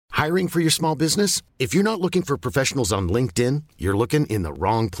Hiring for your small business? If you're not looking for professionals on LinkedIn, you're looking in the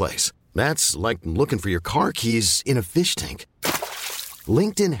wrong place. That's like looking for your car keys in a fish tank.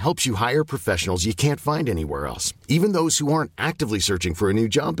 LinkedIn helps you hire professionals you can't find anywhere else, even those who aren't actively searching for a new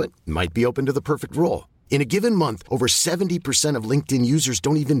job but might be open to the perfect role. In a given month, over 70% of LinkedIn users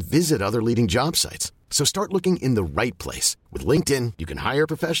don't even visit other leading job sites. So start looking in the right place. With LinkedIn, you can hire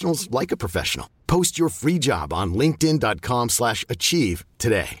professionals like a professional. Post your free job on linkedin.com/achieve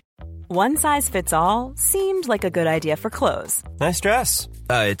today. One size fits all seemed like a good idea for clothes. Nice dress.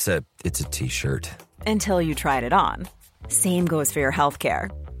 It's a t-shirt. Until you tried it on. Same goes for your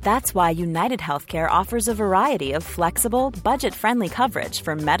healthcare. That's why United Healthcare offers a variety of flexible, budget-friendly coverage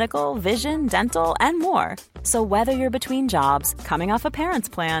for medical, vision, dental, and more. So whether you're between jobs, coming off a parent's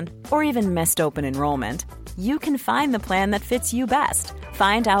plan, or even missed open enrollment, you can find the plan that fits you best.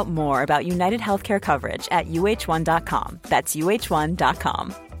 Find out more about United Healthcare coverage at uh1.com. That's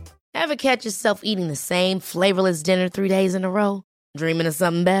uh1.com. Ever catch yourself eating the same flavorless dinner 3 days in a row? Dreaming of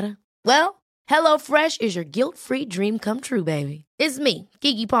something better? Well, HelloFresh is your guilt-free dream come true, baby. It's me,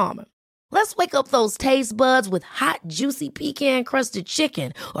 Keke Palmer. Let's wake up those taste buds with hot, juicy pecan-crusted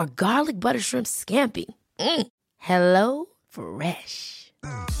chicken or garlic butter shrimp scampi. Hello Fresh.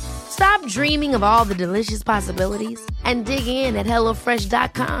 Stop dreaming of all the delicious possibilities and dig in at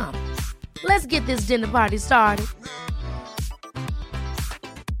HelloFresh.com. Let's get this dinner party started.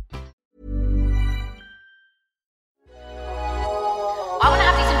 I want to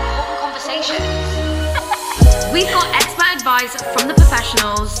have these important conversations. We've got expert advice from the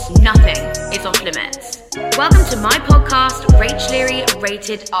professionals. Nothing is off limits. Welcome to my podcast, Rach Leary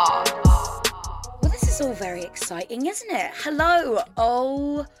Rated R. Well, this is all very exciting, isn't it? Hello.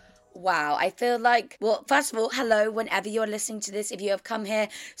 Oh, wow. I feel like, well, first of all, hello whenever you're listening to this. If you have come here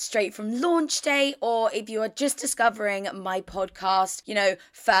straight from launch day or if you are just discovering my podcast,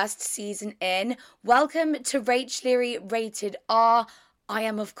 first season in, welcome to Rach Leary Rated R. I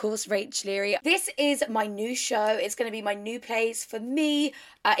am, of course, Rach Leary. This is my new show. It's going to be my new place for me.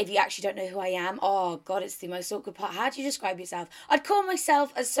 If you actually don't know who I am, oh God, it's the most awkward part. How do you describe yourself? I'd call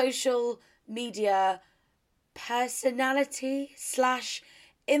myself a social media personality /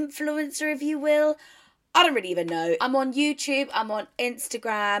 influencer, if you will. I don't really even know. I'm on YouTube, I'm on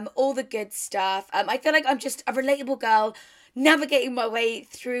Instagram, all the good stuff. I feel like I'm just a relatable girl navigating my way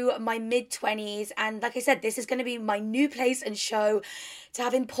through my mid-20s. And like I said, this is going to be my new place and show to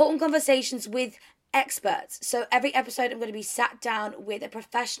have important conversations with experts. So every episode I'm going to be sat down with a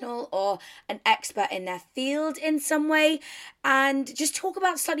professional or an expert in their field in some way and just talk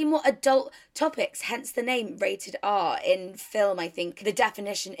about slightly more adult topics, hence the name Rated R. In film, I think the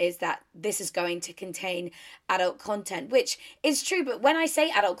definition is that this is going to contain adult content, which is true, but when I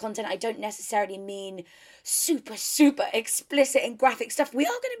say adult content, I don't necessarily mean super explicit and graphic stuff. We are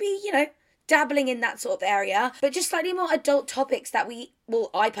going to be, dabbling in that sort of area, but just slightly more adult topics that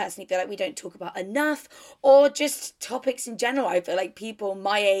I personally feel like we don't talk about enough, or just topics in general. I feel like people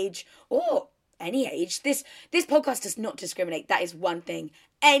my age or any age, this podcast does not discriminate. That is one thing.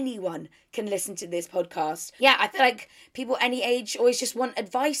 Anyone can listen to this podcast. Yeah, I feel like people any age always just want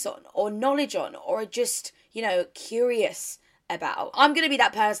advice on, or knowledge on, or just, curious about. I'm going to be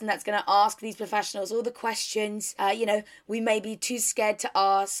that person that's going to ask these professionals all the questions, we may be too scared to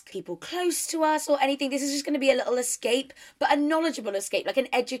ask people close to us or anything. This is just going to be a little escape, but a knowledgeable escape, like an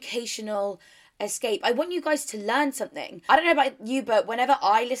educational escape. I want you guys to learn something. I don't know about you, but whenever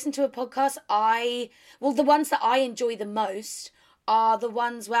I listen to a podcast, the ones that I enjoy the most are the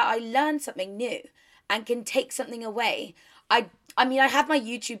ones where I learn something new and can take something away. I have my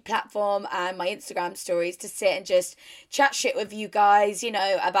YouTube platform and my Instagram stories to sit and just chat shit with you guys,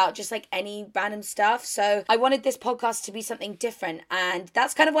 about just like any random stuff. So I wanted this podcast to be something different, and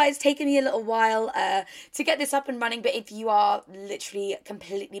that's kind of why it's taken me a little while to get this up and running. But if you are literally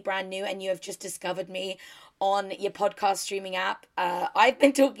completely brand new and you have just discovered me on your podcast streaming app, I've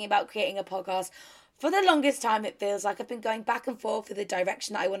been talking about creating a podcast for the longest time. It feels like I've been going back and forth for the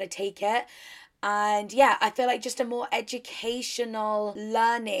direction that I want to take it. And yeah, I feel like just a more educational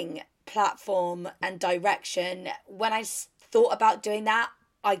learning platform and direction. When I thought about doing that,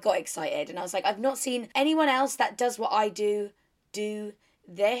 I got excited and I was like, I've not seen anyone else that does what I do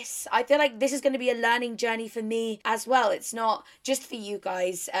this. I feel like this is going to be a learning journey for me as well. It's not just for you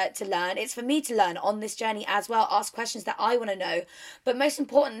guys to learn. It's for me to learn on this journey as well, ask questions that I want to know. But most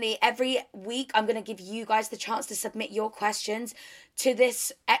importantly, every week I'm going to give you guys the chance to submit your questions to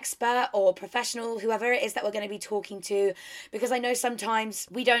this expert or professional, whoever it is that we're going to be talking to, because I know sometimes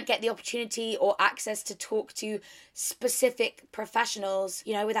we don't get the opportunity or access to talk to specific professionals,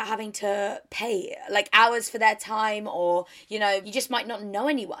 you know, without having to pay like hours for their time, or, you know, you just might not know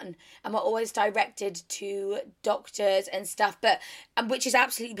anyone, and we're always directed to doctors and stuff, but which is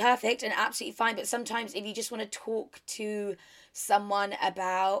absolutely perfect and absolutely fine. But sometimes if you just want to talk to someone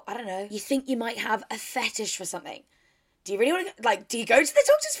about, I don't know, you think you might have a fetish for something, do you really want to, like, do you go to the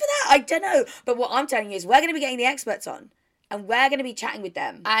doctors for that? I don't know. But what I'm telling you is we're going to be getting the experts on, and we're going to be chatting with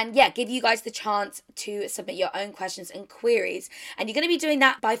them. And yeah, give you guys the chance to submit your own questions and queries. And you're going to be doing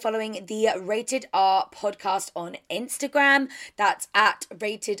that by following the Rated R Podcast on Instagram. That's at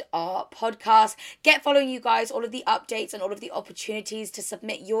Rated R Podcast. Get following, you guys. All of the updates and all of the opportunities to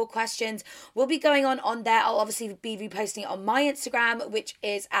submit your questions will be going on there. I'll obviously be reposting it on my Instagram, which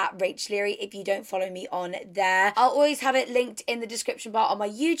is at Rach Leary, if you don't follow me on there. I'll always have it linked in the description bar on my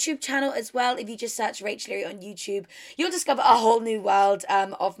YouTube channel as well. If you just search Rach Leary on YouTube, you'll discover a whole new world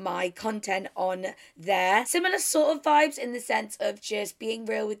of my content on there. Similar sort of vibes in the sense of just being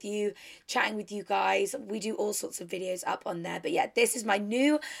real with you, chatting with you guys. We do all sorts of videos up on there. But yeah, this is my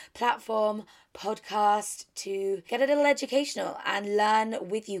new platform, podcast, to get a little educational and learn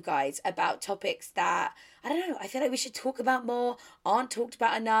with you guys about topics that, I don't know, I feel like we should talk about more, aren't talked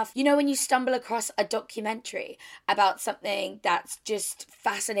about enough. You know, when you stumble across a documentary about something that just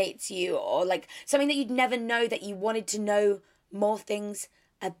fascinates you, or like something that you'd never know that you wanted to know more things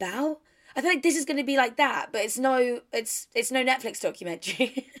about. I feel like this is going to be like that, but it's no Netflix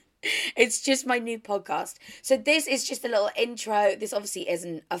documentary. It's just my new podcast. So this is just a little intro. This obviously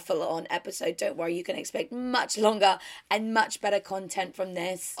isn't a full-on episode. Don't worry, you can expect much longer and much better content from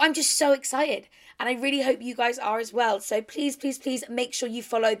this. I'm just so excited, and I really hope you guys are as well. So please, please, please make sure you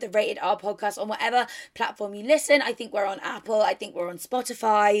follow the Rated R Podcast on whatever platform you listen. I think we're on Apple. I think we're on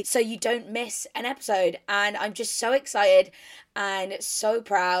Spotify, so you don't miss an episode. And I'm just so excited and so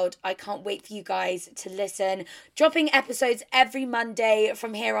proud. I can't wait for you guys to listen. Dropping episodes every Monday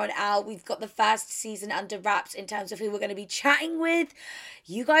from here on out. We've got the first season under wraps in terms of who we're going to be chatting with.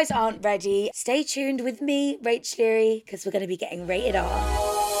 You guys aren't ready. Stay tuned with me, Rach Leary, because we're going to be getting rated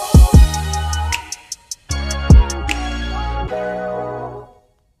R.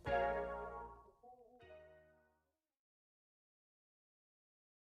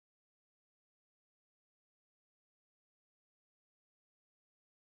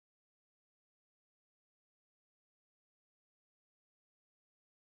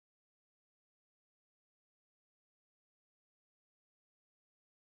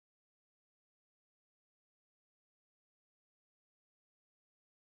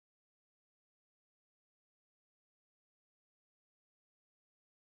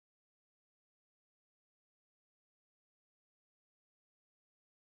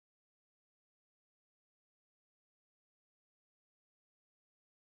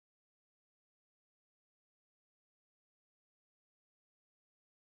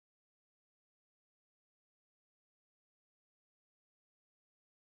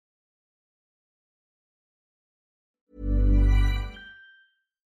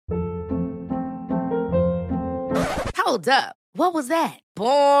 Hold up. What was that?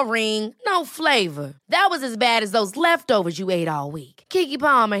 Boring. No flavor. That was as bad as those leftovers you ate all week. Keke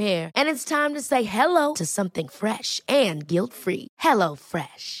Palmer here. And it's time to say hello to something fresh and guilt-free. Hello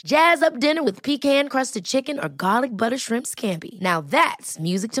Fresh. Jazz up dinner with pecan-crusted chicken or garlic butter shrimp scampi. Now that's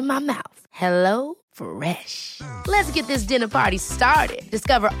music to my mouth. Hello Fresh. Let's get this dinner party started.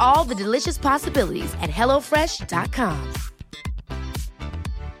 Discover all the delicious possibilities at HelloFresh.com.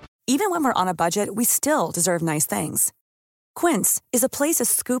 Even when we're on a budget, we still deserve nice things. Quince is a place to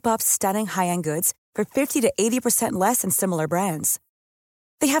scoop up stunning high-end goods for 50 to 80% less than similar brands.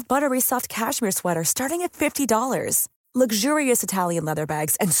 They have buttery soft cashmere sweaters starting at $50, luxurious Italian leather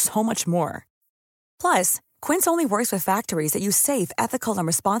bags, and so much more. Plus, Quince only works with factories that use safe, ethical, and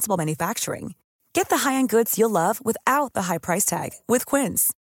responsible manufacturing. Get the high-end goods you'll love without the high price tag with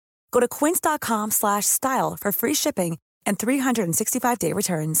Quince. Go to quince.com/style for free shipping and 365-day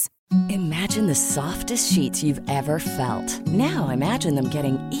returns. Imagine the softest sheets you've ever felt. Now imagine them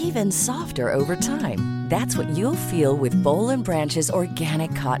getting even softer over time. That's what you'll feel with Boll & Branch's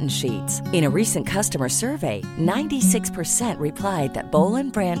organic cotton sheets. In a recent customer survey, 96% replied that Boll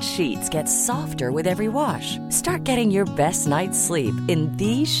 & Branch sheets get softer with every wash. Start getting your best night's sleep in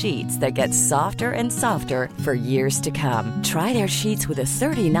these sheets that get softer and softer for years to come. Try their sheets with a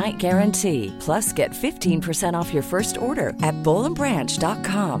 30-night guarantee. Plus, get 15% off your first order at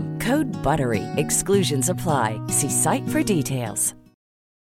bollandbranch.com. Code BUTTERY. Exclusions apply. See site for details.